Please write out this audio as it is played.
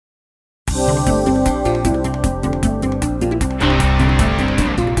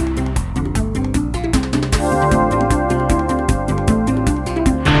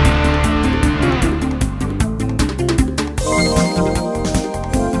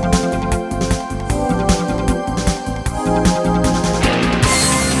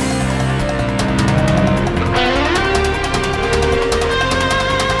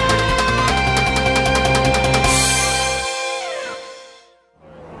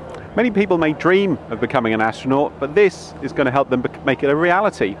Many people may dream of becoming an astronaut, but this is going to help them make it a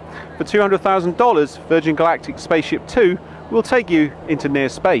reality. For $200,000, Virgin Galactic Spaceship 2 will take you into near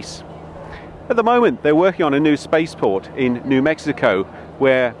space. At the moment, they're working on a new spaceport in New Mexico,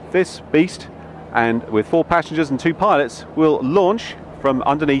 where this beast, and with 4 passengers and 2 pilots, will launch from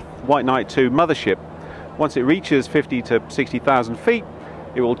underneath White Knight 2 mothership. Once it reaches 50 to 60,000 feet,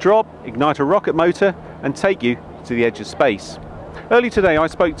 it will drop, ignite a rocket motor, and take you to the edge of space. Early today I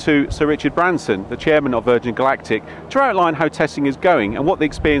spoke to Sir Richard Branson, the chairman of Virgin Galactic, to outline how testing is going and what the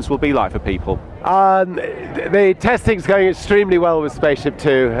experience will be like for people. The testing is going extremely well with Spaceship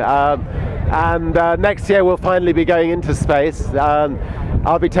 2, and next year we'll finally be going into space.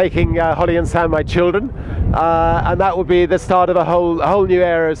 I'll be taking Holly and Sam, my children, and that will be the start of a whole new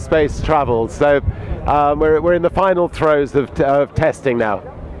era of space travel. So we're in the final throes of testing now.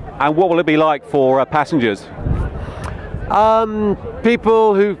 And what will it be like for passengers?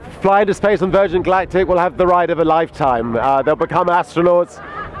 People who fly into space on Virgin Galactic will have the ride of a lifetime. They'll become astronauts.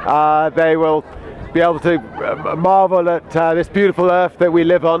 They will be able to marvel at this beautiful Earth that we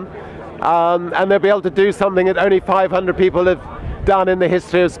live on, and they'll be able to do something that only 500 people have done in the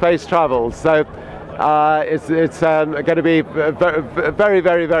history of space travel. So it's going to be a very,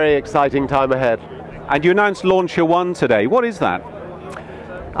 very, very exciting time ahead. And you announced Launcher 1 today. What is that?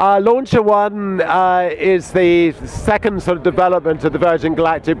 Launcher 1 is the second sort of development of the Virgin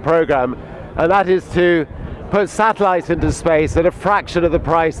Galactic program, and that is to put satellites into space at a fraction of the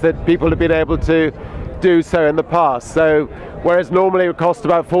price that people have been able to do so in the past. So whereas normally it would cost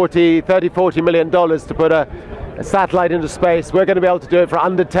about $40 million to put a satellite into space, we're going to be able to do it for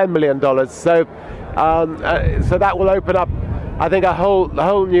under $10 million. So so that will open up, I think, a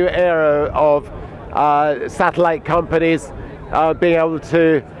whole new era of satellite companies being able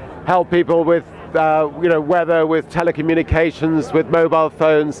to help people with weather, with telecommunications, with mobile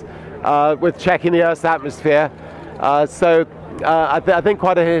phones, with checking the Earth's atmosphere. So I think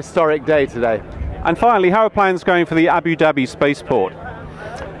quite a historic day today. And finally, how are plans going for the Abu Dhabi spaceport?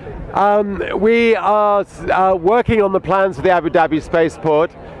 We are working on the plans for the Abu Dhabi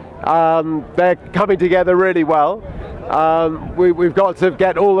spaceport. They're coming together really well. We've got to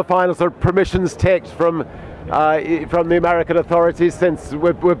get all the final sort of permissions ticked from the American authorities, since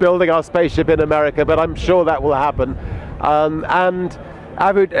we're building our spaceship in America, but I'm sure that will happen. And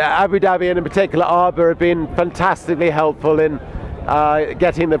Abu Dhabi, and in particular Arbor, have been fantastically helpful in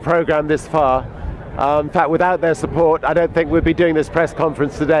getting the program this far. In fact, without their support, I don't think we'd be doing this press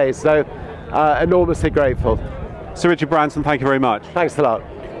conference today, so enormously grateful. Sir Richard Branson, thank you very much. Thanks a lot.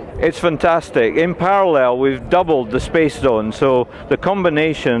 It's fantastic. In parallel, we've doubled the space zone, so the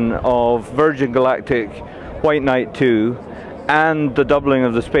combination of Virgin Galactic White Knight 2 and the doubling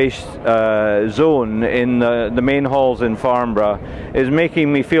of the space zone in the main halls in Farnborough is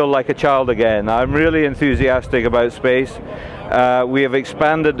making me feel like a child again. I'm really enthusiastic about space. We have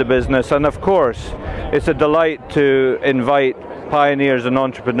expanded the business, and of course it's a delight to invite pioneers and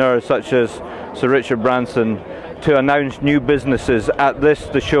entrepreneurs such as Sir Richard Branson to announce new businesses at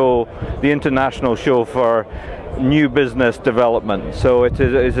the show, the international show for new business development. So it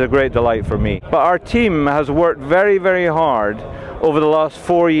is a great delight for me. But our team has worked very, very hard over the last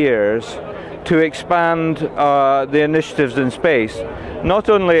 4 years to expand the initiatives in space. Not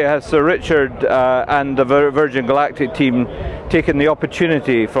only has Sir Richard and the Virgin Galactic team taken the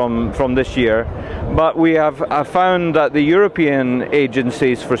opportunity from this year, but we have found that the European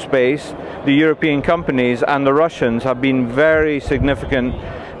agencies for space, the European companies and the Russians have been very significant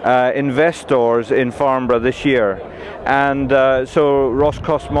investors in Farnborough this year. And so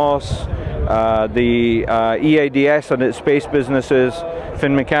Roscosmos, the EADS and its space businesses,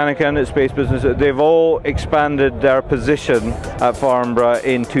 Finmeccanica and its space businesses, they've all expanded their position at Farnborough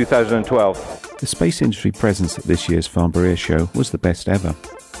in 2012. The space industry presence at this year's Farnborough Air Show was the best ever.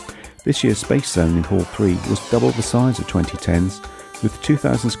 This year's Space Zone in Hall 3 was double the size of 2010's, with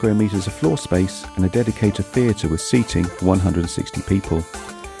 2,000 square metres of floor space and a dedicated theatre with seating for 160 people.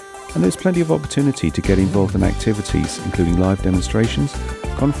 And there's plenty of opportunity to get involved in activities including live demonstrations,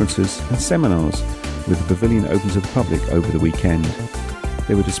 conferences and seminars, with the pavilion open to the public over the weekend.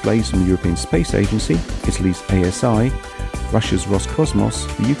 There were displays from the European Space Agency, Italy's ASI, Russia's Roscosmos,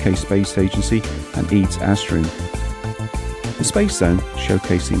 the UK Space Agency and EADS Astrum. The Space Zone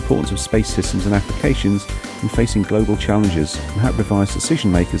showcased the importance of space systems and applications in facing global challenges and how it provides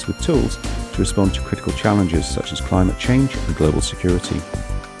decision makers with tools to respond to critical challenges such as climate change and global security.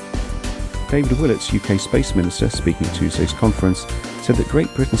 David Willetts, UK Space Minister, speaking at Tuesday's conference, said that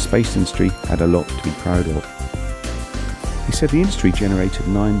Great Britain's space industry had a lot to be proud of. He said the industry generated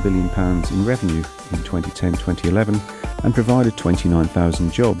 £9 billion in revenue in 2010-2011 and provided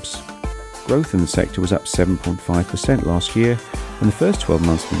 29,000 jobs. Growth in the sector was up 7.5% last year, and the first 12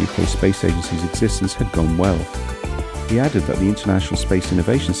 months of the UK Space Agency's existence had gone well. He added that the International Space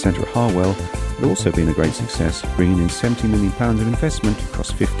Innovation Centre at Harwell had also been a great success, bringing in £70 million of investment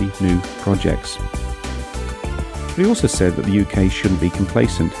across 50 new projects. But he also said that the UK shouldn't be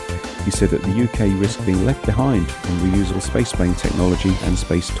complacent. He said that the UK risks being left behind on reusable spaceplane technology and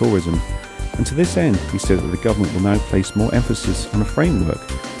space tourism. And to this end, he said that the government will now place more emphasis on a framework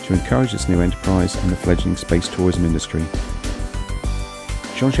to encourage this new enterprise and the fledgling space tourism industry.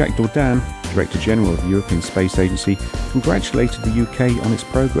 Jean-Jacques Dordain, Director General of the European Space Agency, congratulated the UK on its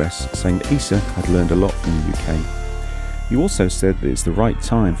progress, saying that ESA had learned a lot from the UK. He also said that it's the right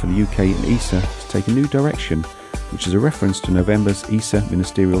time for the UK and ESA to take a new direction, which is a reference to November's ESA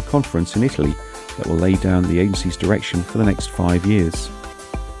Ministerial Conference in Italy that will lay down the agency's direction for the next 5 years.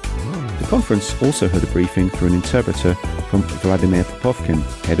 The conference also heard a briefing through an interpreter from Vladimir Popovkin,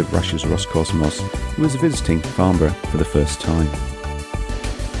 head of Russia's Roscosmos, who was visiting Farnborough for the first time.